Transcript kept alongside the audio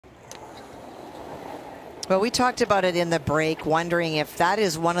Well, we talked about it in the break, wondering if that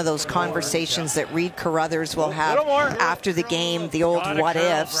is one of those conversations that Reid Carruthers will have after the game, the old what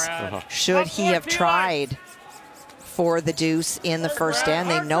ifs. Should he have tried for the deuce in the first end?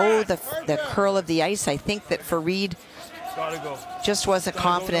 They know the curl of the ice. I think that for Reid, just wasn't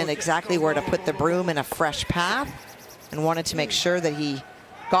confident exactly where to put the broom in a fresh path and wanted to make sure that he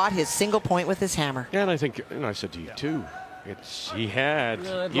got his single point with his hammer. Yeah, and I think, and I said to you too, he had,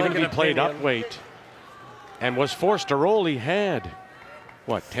 even if he played up weight and was forced to roll, he had,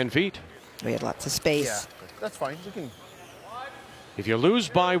 what, 10 feet? We had lots of space. Yeah, that's fine. We can. If you lose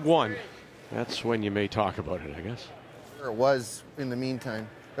by 1, that's when you may talk about it, I guess. It was in the meantime.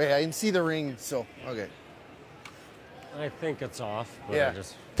 Wait, I didn't see the ring, so okay. I think it's off. But Yeah. The You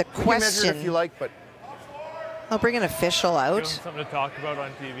can measure question, it if you like, but I'll bring an official out. Something to talk about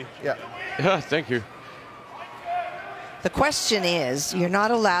on TV. yeah. Yeah, thank you. The question is, you're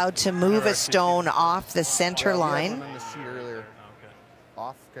not allowed to move a stone off the center line. On the sheet earlier.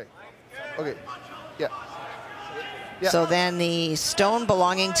 Off. Okay. Okay. Yeah. So then the stone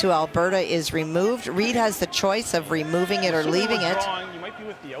belonging to Alberta is removed. Reid has the choice of removing it or leaving it.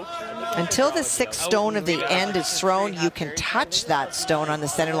 Until the 6th stone of the end is thrown, you can touch that stone on the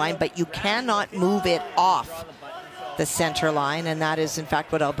center line, but you cannot move it off the center line, and that is in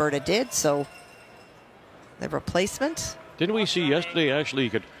fact what Alberta did. So the replacement. Didn't we see yesterday,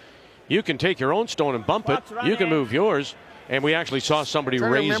 actually, you can take your own stone and bump it. You can move yours. And we actually saw somebody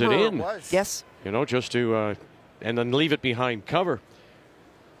raise it in. Yes. You know, just to, and then leave it behind cover.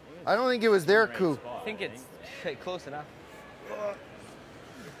 I don't think it was there, Koo. I think it's close enough.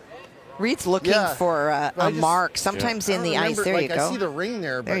 Reid's looking for a mark, sometimes in the ice. There you go. I see the ring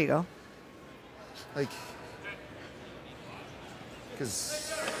there. But there you go. Like,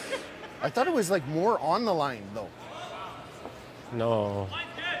 because I thought it was like more on the line, though. No.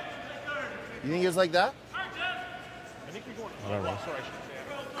 You think it was like that? I don't know.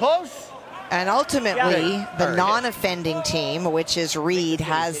 Close. And ultimately, the non-offending team, which is Reid,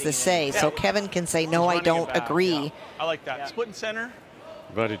 has the say. So Kevin can say, no, I don't agree. I like that. Split in center.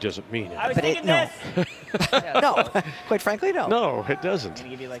 But it doesn't mean it. But it, no. No. Quite frankly, no. No, it doesn't.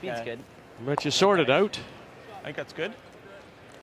 Speed's good. But you sort it out. I think that's good.